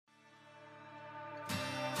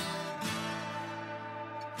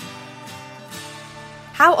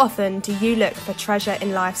How often do you look for treasure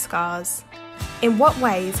in life scars? In what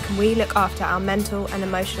ways can we look after our mental and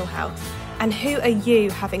emotional health? And who are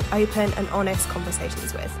you having open and honest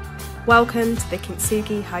conversations with? Welcome to the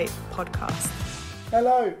Kintsugi Hope podcast.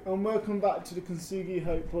 Hello and welcome back to the Kintsugi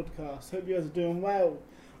Hope podcast. Hope you guys are doing well.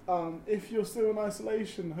 If you're still in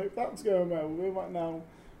isolation, hope that's going well. We're right now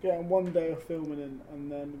getting 1 day of filming in,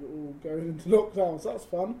 and then we're all going into lockdown, so that's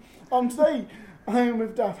fun. Today I am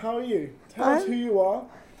with Daff. How are you? Tell us who you are.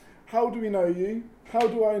 How do we know you? How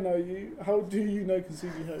do I know you? How do you know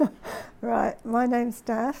Kintsugi Hope? Right, my name's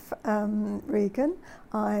Daff Regan.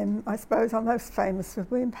 I suppose I'm most famous for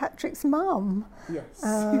being Patrick's mum. Yes.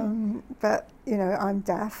 But, you know, I'm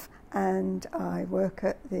Daff and I work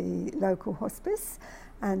at the local hospice,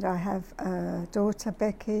 and I have a daughter,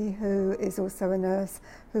 Becky, who is also a nurse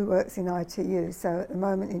who works in ITU. So at the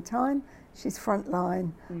moment in time, she's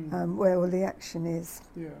frontline where all the action is.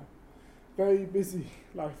 Yeah. Very busy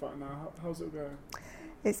life right now. How's it going?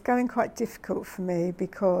 It's going quite difficult for me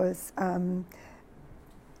because I'm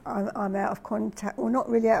out of contact, well, not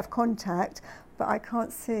really out of contact, but I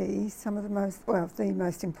can't see some of the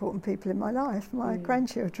most important people in my life, my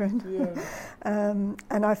grandchildren. Yeah.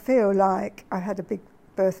 And I feel like I had a big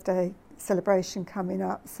birthday celebration coming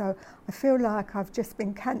up, so I feel like I've just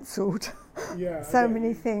been cancelled. Yeah. So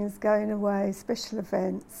many things going away, special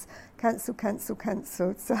events,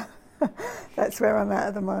 cancelled. So that's where I'm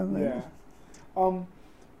at the moment. Yeah.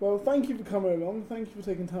 Well, thank you for coming along. Thank you for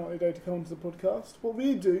taking time out of your day to come onto the podcast. What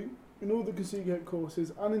we do in all the Kintsugi Hope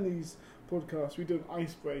courses and in these podcasts, we do an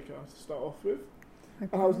icebreaker to start off with. Okay.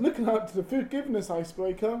 And I was looking at the forgiveness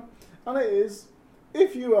icebreaker, and it is,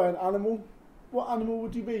 if you were an animal, what animal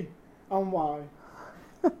would you be and why?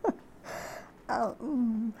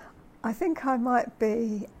 I think I might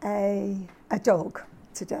be a dog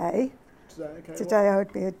today. Today I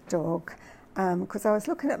would be a dog, because I was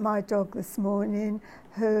looking at my dog this morning,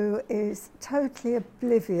 who is totally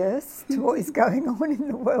oblivious to what is going on in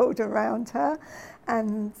the world around her,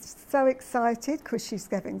 and so excited because she's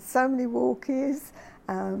having so many walkies,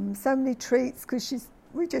 so many treats, because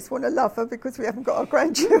we just want to love her because we haven't got our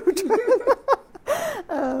grandchildren.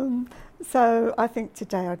 So I think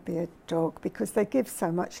today I'd be a dog because they give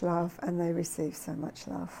so much love and they receive so much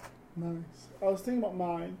love. Nice. I was thinking about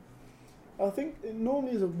mine. I think it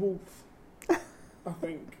normally is a wolf. I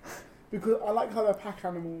think, because I like how they're pack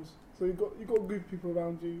animals. So you've got a group of people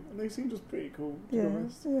around you, and they seem just pretty cool. To be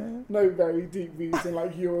honest. Yeah. No very deep reason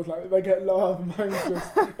like yours. Like they get love, and mine's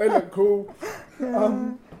just they look cool.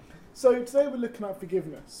 Yeah. So today we're looking at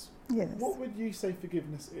forgiveness. Yes. What would you say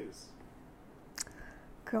forgiveness is?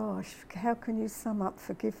 Gosh, how can you sum up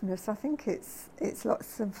forgiveness? I think there's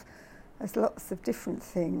lots of different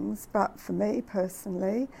things, but for me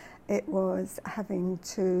personally, it was having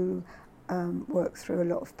to work through a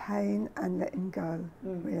lot of pain and letting go,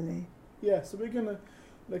 really. Yeah, so we're going to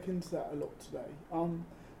look into that a lot today.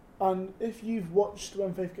 And if you've watched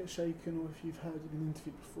When Faith Gets Shaken, or if you've heard an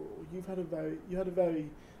interview before, you had a very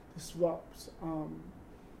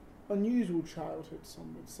unusual childhood,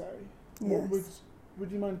 some would say. Yes. Would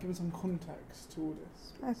you mind giving some context to all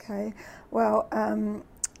this, please? Okay. Well,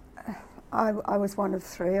 I was one of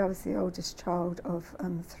three. I was the oldest child of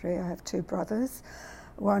three. I have two brothers,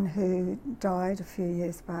 one who died a few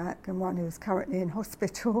years back and one who is currently in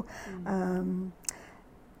hospital.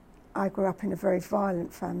 I grew up in a very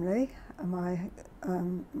violent family.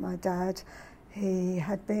 My dad, he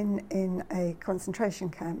had been in a concentration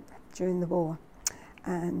camp during the war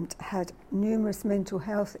and had numerous mental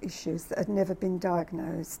health issues that had never been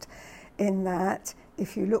diagnosed, in that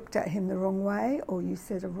if you looked at him the wrong way or you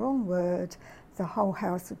said a wrong word, the whole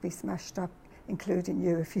house would be smashed up, including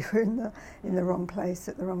you if you were in the wrong place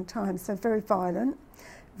at the wrong time. So very violent,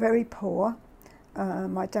 very poor.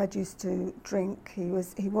 My dad used to drink. He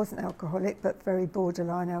wasn't alcoholic, but very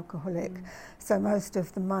borderline alcoholic. So most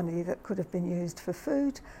of the money that could have been used for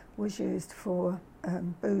food was used for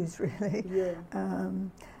booze, really. Yeah.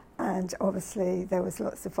 And obviously there was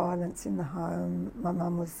lots of violence in the home. My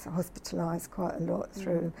mum was hospitalised quite a lot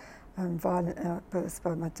through violent outbursts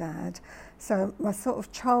by my dad. So my sort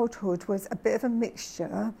of childhood was a bit of a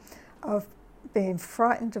mixture of being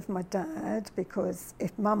frightened of my dad, because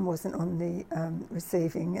if mum wasn't on the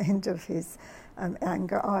receiving end of his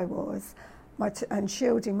anger, I was, and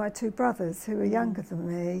shielding my two brothers who were younger than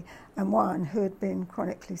me, and one who had been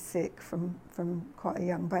chronically sick from quite a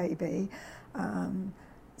young baby.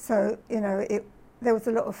 So, you know, there was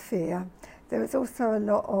a lot of fear. There was also a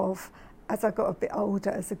lot of, as I got a bit older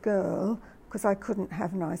as a girl, because I couldn't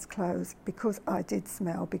have nice clothes, because I did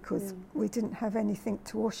smell, because we didn't have anything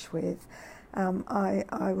to wash with.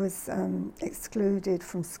 I was excluded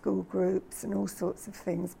from school groups and all sorts of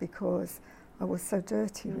things because I was so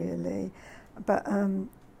dirty, really. But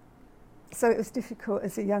so it was difficult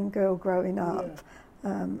as a young girl growing up.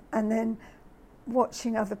 And then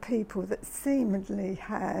watching other people that seemingly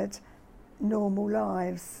had normal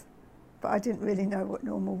lives, but I didn't really know what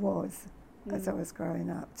normal was as I was growing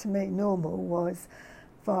up. To me, normal was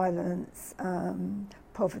violence,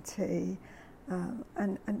 poverty,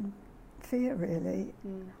 and fear, really.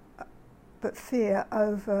 But fear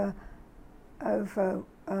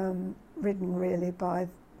ridden really by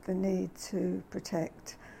the need to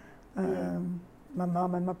protect my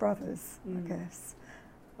mum and my brothers, I guess.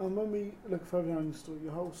 And when we look further down your story,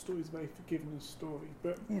 your whole story is a very forgiveness story.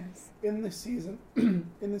 But yes, in this season,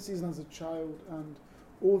 as a child, and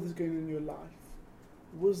all this going on in your life,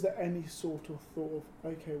 was there any sort of thought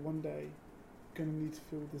of, okay, one day I'm going to need to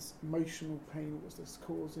feel this emotional pain? What was this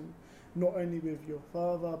causing? Not only with your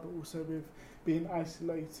father, but also with being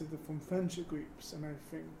isolated from friendship groups and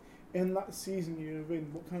everything. In that season you were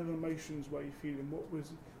in, what kind of emotions were you feeling? What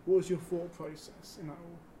was your thought process in that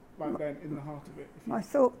all? Right then, in the heart of it. My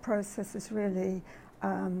thought process is really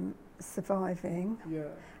surviving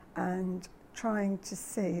and trying to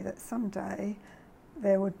see that someday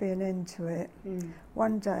there would be an end to it.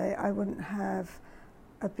 One day I wouldn't have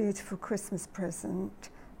a beautiful Christmas present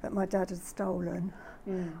that my dad had stolen.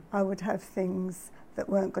 I would have things that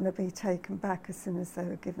weren't going to be taken back as soon as they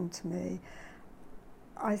were given to me.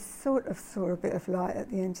 I sort of saw a bit of light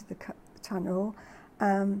at the end of the tunnel.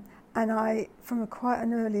 And I, from quite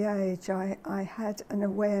an early age, I had an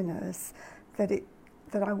awareness that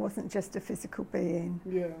I wasn't just a physical being.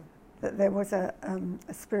 That there was a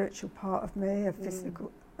spiritual part of me, a physical,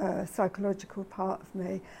 psychological part of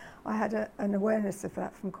me. I had an awareness of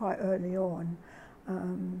that from quite early on.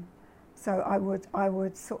 So I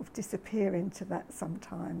would sort of disappear into that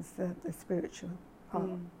sometimes, the spiritual part.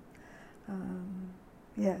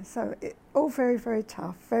 So all very, very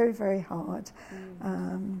tough, very, very hard.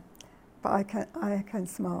 But I can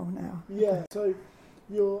smile now. So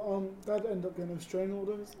your dad ended up getting a restraining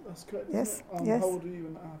order, that's correct, yes, isn't it? yes. How old were you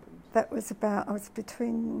when that happened? That was I was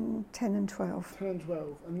between 10 and 12. 10 and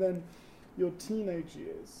 12. And then your teenage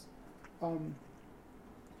years,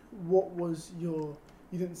 what was you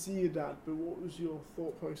didn't see your dad, but what was your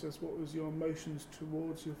thought process? What was your emotions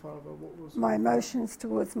towards your father? What was my emotions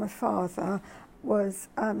towards my father was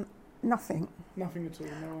nothing. Nothing at all,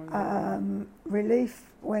 no. Relief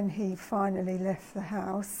when he finally left the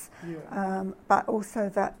house, but also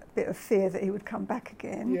that bit of fear that he would come back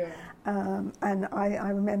again. And I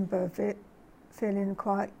remember feeling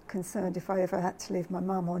quite concerned if I ever had to leave my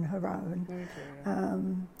mum on her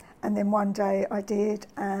own. And then one day I did,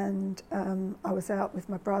 and I was out with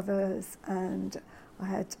my brothers, and I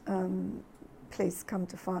had police come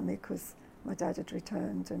to find me because my dad had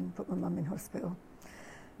returned and put my mum in hospital.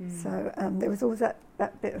 So there was always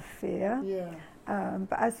that bit of fear.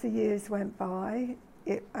 But as the years went by,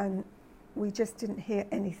 and we just didn't hear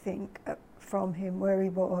anything from him, where he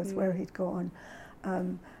was, where he'd gone.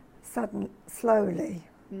 Slowly,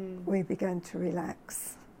 we began to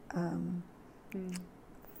relax.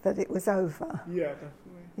 That it was over.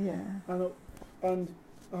 Definitely. And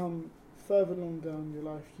further along down your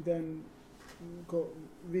life, you then got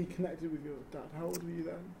reconnected with your dad. How old were you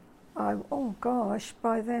then? Oh gosh,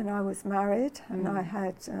 by then I was married and I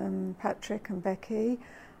had Patrick and Becky.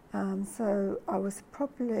 So I was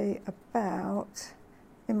probably about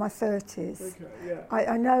in my 30s.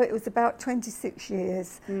 I know it was about 26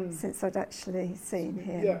 years since I'd actually seen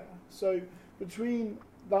him. So between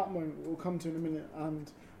that moment, we'll come to in a minute,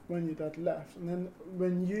 and when your dad left, and then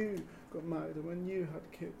when you got married and when you had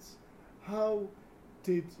kids, how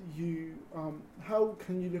did you, how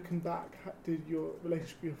can you, looking back, did your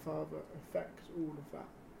relationship with your father affect all of that?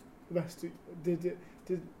 The rest of,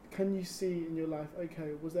 can you see in your life,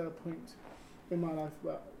 okay, was there a point in my life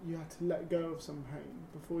where you had to let go of some pain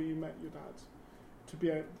before you met your dad, to be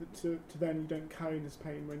able to then you don't carry this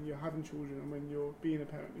pain when you're having children and when you're being a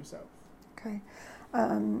parent yourself? Okay.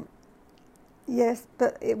 Yes,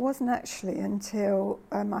 but it wasn't actually until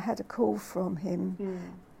I had a call from him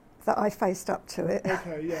that I faced up to it.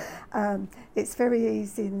 It's very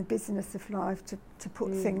easy in the business of life to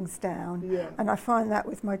put things down, and I find that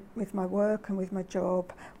with my work and with my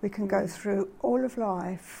job, we can go through all of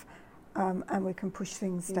life, and we can push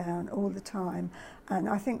things down all the time. And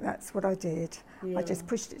I think that's what I did. I just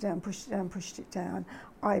pushed it down, pushed it down, pushed it down.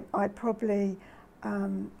 I probably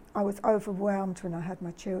I was overwhelmed when I had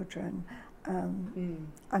my children.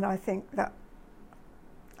 And I think that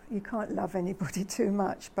you can't love anybody too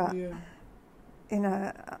much, but Yeah. you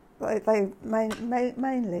know,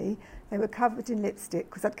 mainly they were covered in lipstick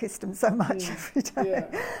because I'd kissed them so much every day.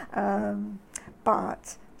 Yeah.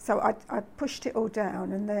 But so I pushed it all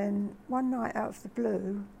down, and then one night out of the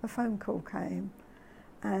blue, a phone call came,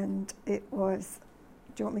 and it was.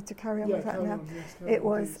 Do you want me to carry on with that now? Yes, it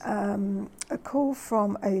was a call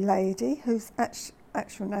from a lady whose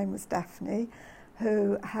actual name was Daphne,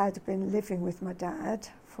 who had been living with my dad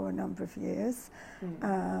for a number of years.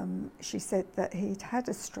 She said that he'd had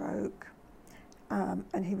a stroke,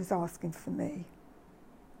 and he was asking for me.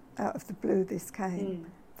 Out of the blue this came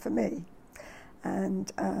for me,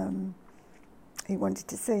 and he wanted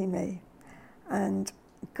to see me, and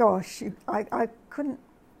gosh, I couldn't.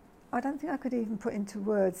 I don't think I could even put into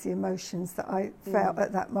words the emotions that I felt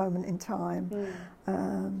at that moment in time.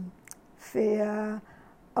 Fear,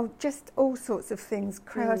 just all sorts of things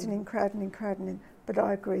crowding in. But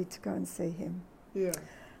I agreed to go and see him. Yeah.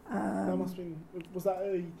 That must have been. Was that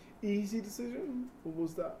an easy decision, or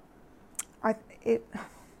was that?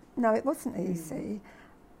 No, it wasn't easy.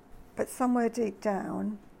 But somewhere deep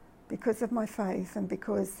down, because of my faith and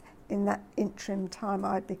because in that interim time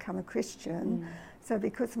I'd become a Christian. So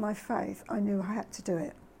because of my faith, I knew I had to do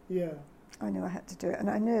it. Yeah. I knew I had to do it.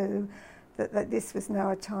 And I knew that this was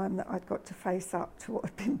now a time that I'd got to face up to what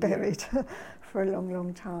had been buried for a long,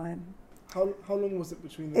 long time. How long was it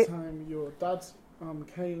between the time your dad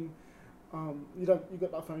came, you got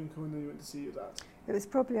that phone call and then you went to see your dad? It was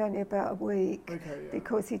probably only about a week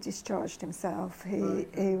because he discharged himself.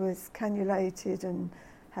 He was cannulated and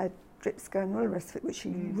had drips going and all the rest of it, which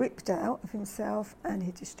he ripped out of himself, and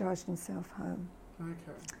he discharged himself home.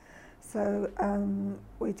 Okay. So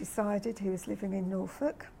we decided he was living in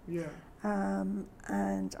Norfolk. Yeah.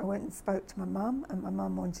 And I went and spoke to my mum, and my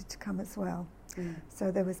mum wanted to come as well.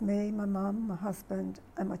 So there was me, my mum, my husband,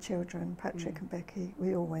 and my children, Patrick and Becky.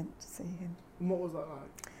 We all went to see him. And what was that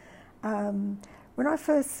like? When I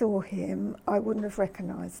first saw him, I wouldn't have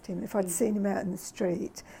recognised him if I'd seen him out in the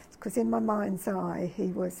street, because in my mind's eye, he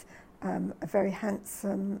was a very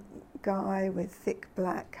handsome guy with thick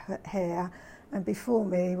black hair, and before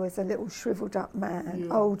me was a little shriveled up man,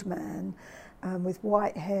 old man, with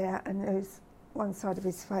white hair, and one side of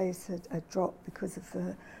his face had dropped because of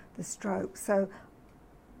the stroke. So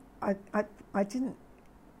I wouldn't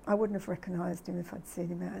have recognised him if I'd seen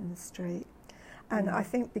him out in the street. And I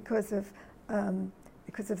think because of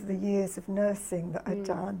the years of nursing that I'd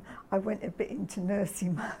done, I went a bit into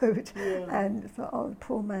nursing mode and thought, oh,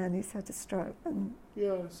 poor man, he's had a stroke. And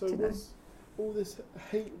so was all this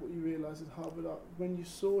hate what you realised had harboured up when you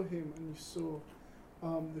saw him and you saw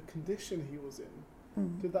the condition he was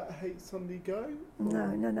in? Did that hate suddenly go?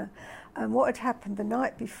 No. What had happened the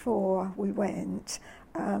night before we went,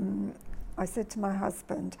 I said to my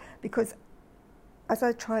husband, because as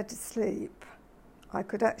I tried to sleep, I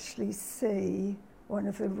could actually see one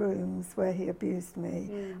of the rooms where he abused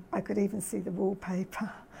me. I could even see the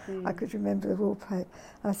wallpaper. I could remember the wallpaper.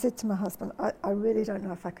 And I said to my husband, I really don't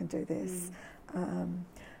know if I can do this.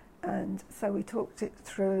 And so we talked it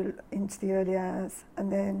through into the early hours, and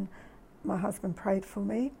then my husband prayed for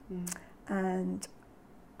me, and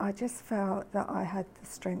I just felt that I had the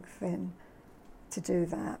strength then to do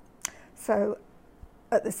that. So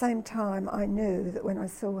at the same time, I knew that when I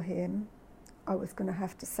saw him, I was going to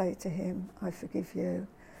have to say to him, I forgive you.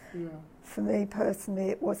 For me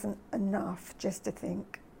personally, it wasn't enough just to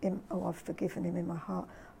think, oh, I've forgiven him in my heart.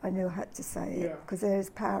 I knew I had to say it, because there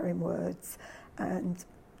is power in words. And,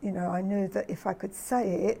 you know, I knew that if I could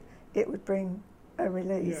say it, it would bring a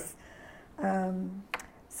release.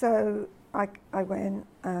 So I went,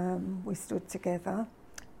 we stood together,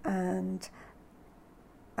 and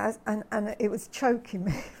it was choking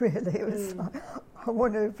me, really. It was like, I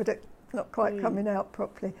want to, but it's not quite coming out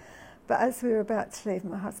properly. But as we were about to leave,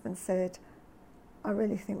 my husband said, I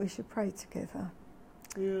really think we should pray together.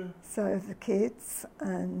 So the kids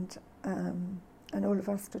and all of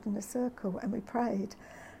us stood in a circle and we prayed.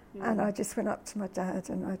 And I just went up to my dad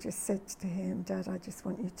and I just said to him, Dad, I just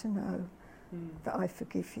want you to know that I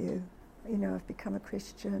forgive you. You know, I've become a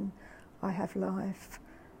Christian. I have life.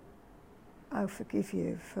 I'll forgive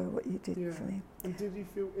you for what you did for me. And did you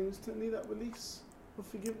feel instantly that release of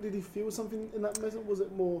forgiveness? Did you feel something in that moment? Was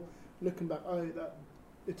it more looking back, that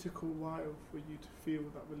it took a while for you to feel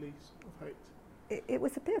that release of hate? It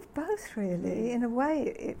was a bit of both, really. In a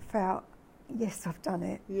way, it felt, yes, I've done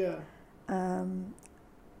it.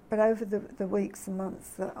 But over the weeks and months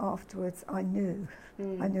that afterwards, I knew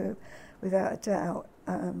without a doubt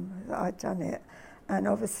that I'd done it. And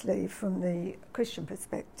obviously, from the Christian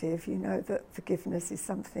perspective, you know that forgiveness is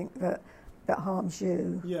something that that harms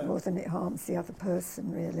you Yeah. more than it harms the other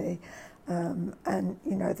person, really. And,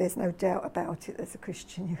 you know, there's no doubt about it, as a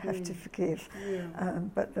Christian you have to forgive. Yeah.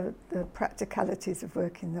 But the practicalities of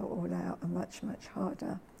working that all out are much, much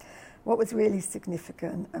harder. What was really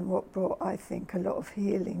significant and what brought, I think, a lot of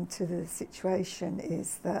healing to the situation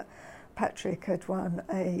is that Patrick had won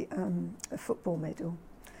a football medal.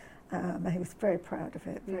 He was very proud of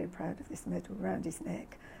it, very proud of this medal around his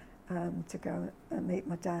neck, to go and meet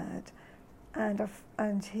my dad.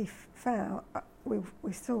 And he found,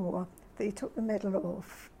 we saw that he took the medal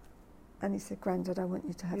off and he said, "Grandad, I want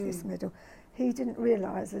you to have this medal." He didn't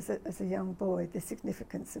realise as a young boy the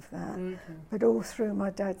significance of that. Okay. But all through my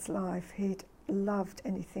dad's life, he'd loved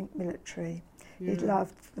anything military. Yeah. He'd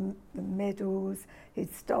loved the medals.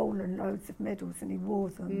 He'd stolen loads of medals and he wore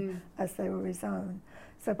them as they were his own.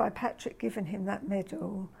 So by Patrick giving him that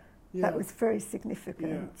medal, that was very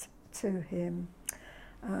significant to him.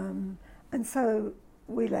 And so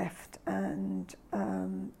we left, and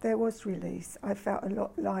there was release. I felt a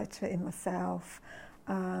lot lighter in myself,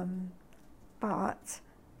 but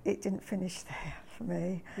it didn't finish there for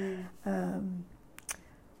me.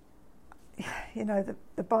 You know,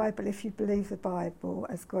 the Bible, if you believe the Bible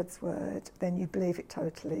as God's word, then you believe it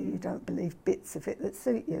totally. You don't believe bits of it that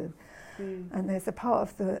suit you. And there's a part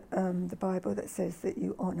of the Bible that says that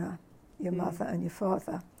you honour your mother and your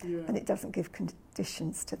father, and it doesn't give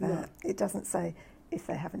conditions to that. No. It doesn't say if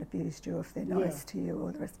they haven't abused you or if they're nice to you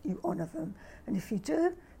or the rest. You honour them, and if you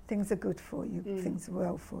do, things are good for you, things are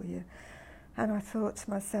well for you. And I thought to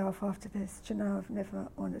myself after this, do you know, I've never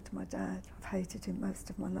honoured my dad. I've hated him most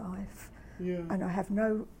of my life, and I have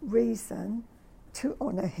no reason to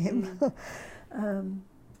honour him.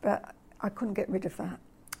 But I couldn't get rid of that.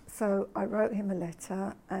 So I wrote him a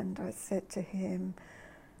letter and I said to him,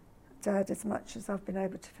 "Dad, as much as I've been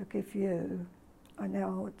able to forgive you, I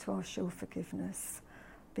now want to ask your forgiveness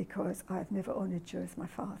because I've never honoured you as my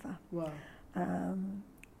father. Wow.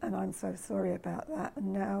 And I'm so sorry about that.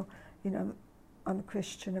 And now, you know, I'm a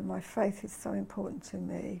Christian and my faith is so important to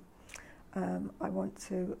me. I want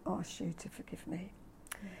to ask you to forgive me."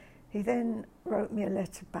 He then wrote me a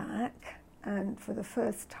letter back, and for the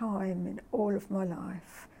first time in all of my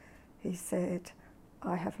life, he said,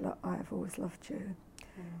 I have always loved you."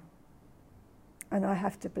 And I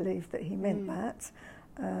have to believe that he meant that.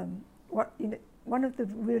 One of the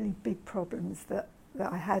really big problems that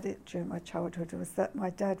I had during my childhood was that my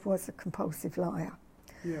dad was a compulsive liar.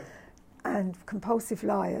 Yeah. And compulsive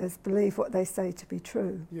liars believe what they say to be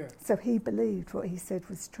true. Yeah. So he believed what he said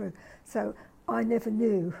was true. So I never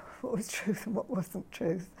knew what was truth and what wasn't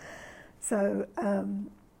truth. So,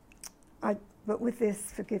 but with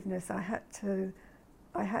this forgiveness, I had to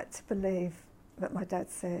believe that my dad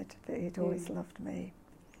said that he'd always loved me.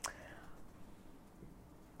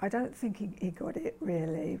 I don't think he got it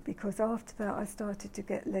really, because after that I started to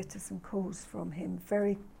get letters and calls from him,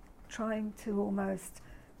 trying to almost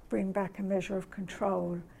bring back a measure of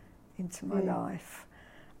control into my life,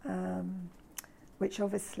 which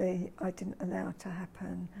obviously I didn't allow to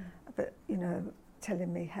happen, but, you know,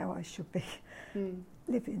 telling me how I should be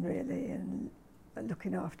living really and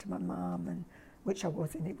looking after my mum, and which I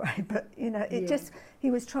was anyway, but, you know, he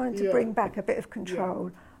was trying to bring back a bit of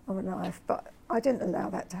control on my life, but I didn't allow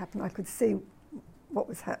that to happen. I could see what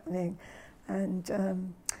was happening, and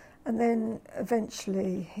then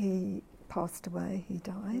eventually he passed away, he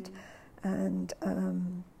died, and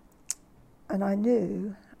I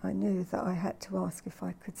knew that I had to ask if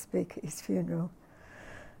I could speak at his funeral.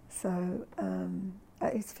 So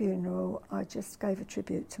at his funeral, I just gave a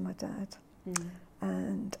tribute to my dad,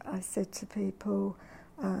 and I said to people,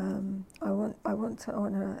 I want to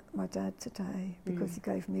honour my dad today because he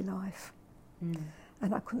gave me life.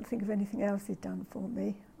 And I couldn't think of anything else he'd done for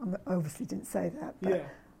me. I obviously didn't say that,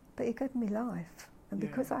 but he gave me life. And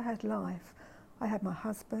because I had life, I had my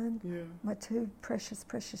husband, my two precious,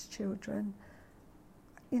 precious children.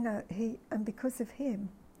 You know, and because of him,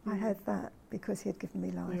 I had that, because he had given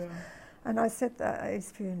me life. And I said that at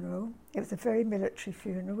his funeral. It was a very military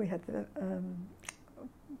funeral. We had the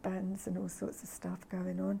bands and all sorts of stuff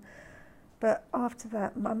going on. But after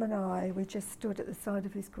that, Mum and I, we just stood at the side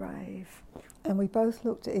of his grave, and we both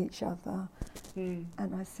looked at each other,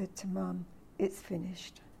 and I said to Mum, "It's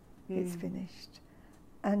finished, it's finished."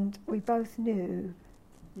 And we both knew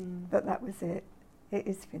that was it. It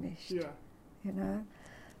is finished, you know.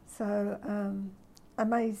 So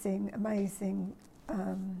amazing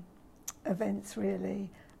events, really.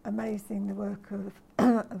 Amazing the work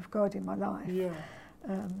of God in my life,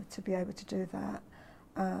 to be able to do that.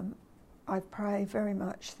 I pray very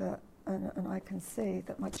much that, and I can see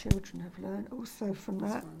that my children have learned also from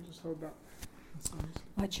that. Just hold that.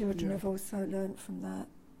 My children Yeah. have also learnt from that,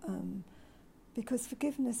 because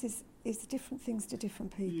forgiveness is different things to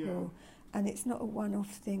different people, and it's not a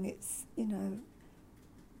one-off thing. It's, you know,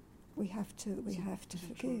 we have to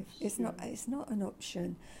forgive. Choice, It's not an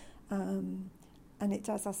option, and it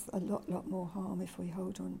does us a lot more harm if we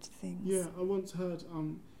hold on to things. Yeah, I once heard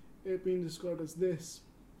it being described as this: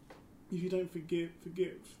 if you don't forgive,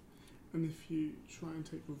 and if you try and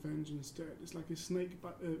take revenge instead, it's like a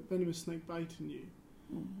venomous snake biting you.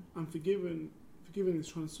 And forgiving is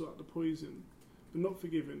trying to sort out the poison, but not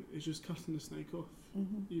forgiving is just cutting the snake off.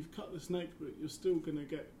 You've cut the snake, but you're still gonna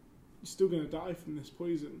die from this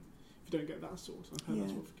poison if you don't get that source. I think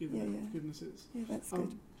that's what forgiveness is. Yeah, that's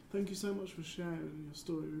good. Thank you so much for sharing your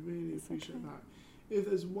story. We really appreciate okay. that. If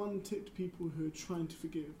there's one tip to people who are trying to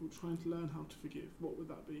forgive or trying to learn how to forgive, what would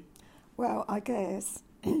that be? Well, I guess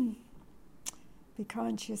be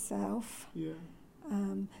kind to yourself. Yeah.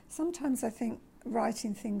 Sometimes I think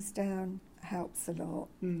writing things down helps a lot.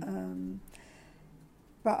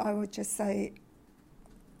 But I would just say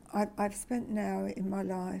I've spent now in my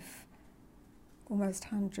life almost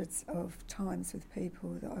hundreds of times with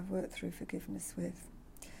people that I've worked through forgiveness with.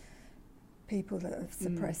 People that have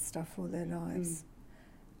suppressed stuff all their lives.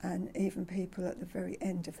 And even people at the very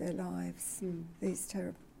end of their lives. These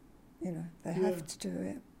terrible, you know, they have to do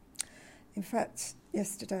it. In fact,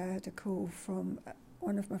 yesterday I had a call from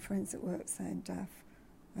one of my friends at work saying, Daff,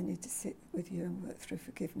 I need to sit with you and work through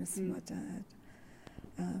forgiveness with my dad.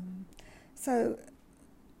 So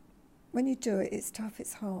when you do it, it's tough,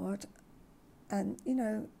 it's hard. And, you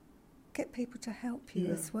know, get people to help you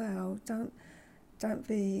as well. Don't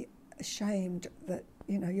be ashamed that,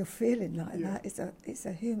 you know, you're feeling like that. It's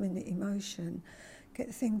a human emotion.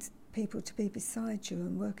 Get people to be beside you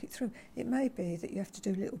and work it through. It may be that you have to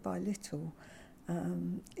do little by little.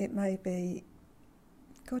 It may be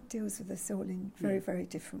God deals with us all in very, very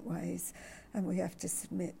different ways, and we have to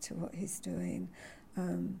submit to what He's doing.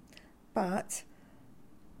 But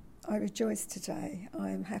I rejoice today. I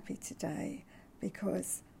am happy today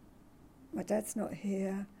because my dad's not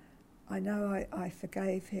here. I know I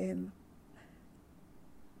forgave him,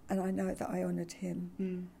 and I know that I honoured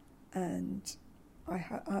him. And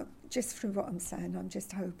I just through what I'm saying, I'm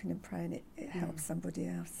just hoping and praying it helps somebody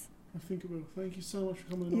else. I think it will. Thank you so much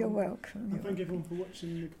for coming on. You're welcome. And thank everyone for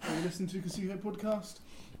watching or listening to the Consumer podcast.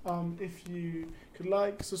 If you could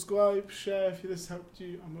like, subscribe, share if this helped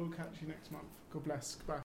you, and we'll catch you next month. God bless. Goodbye.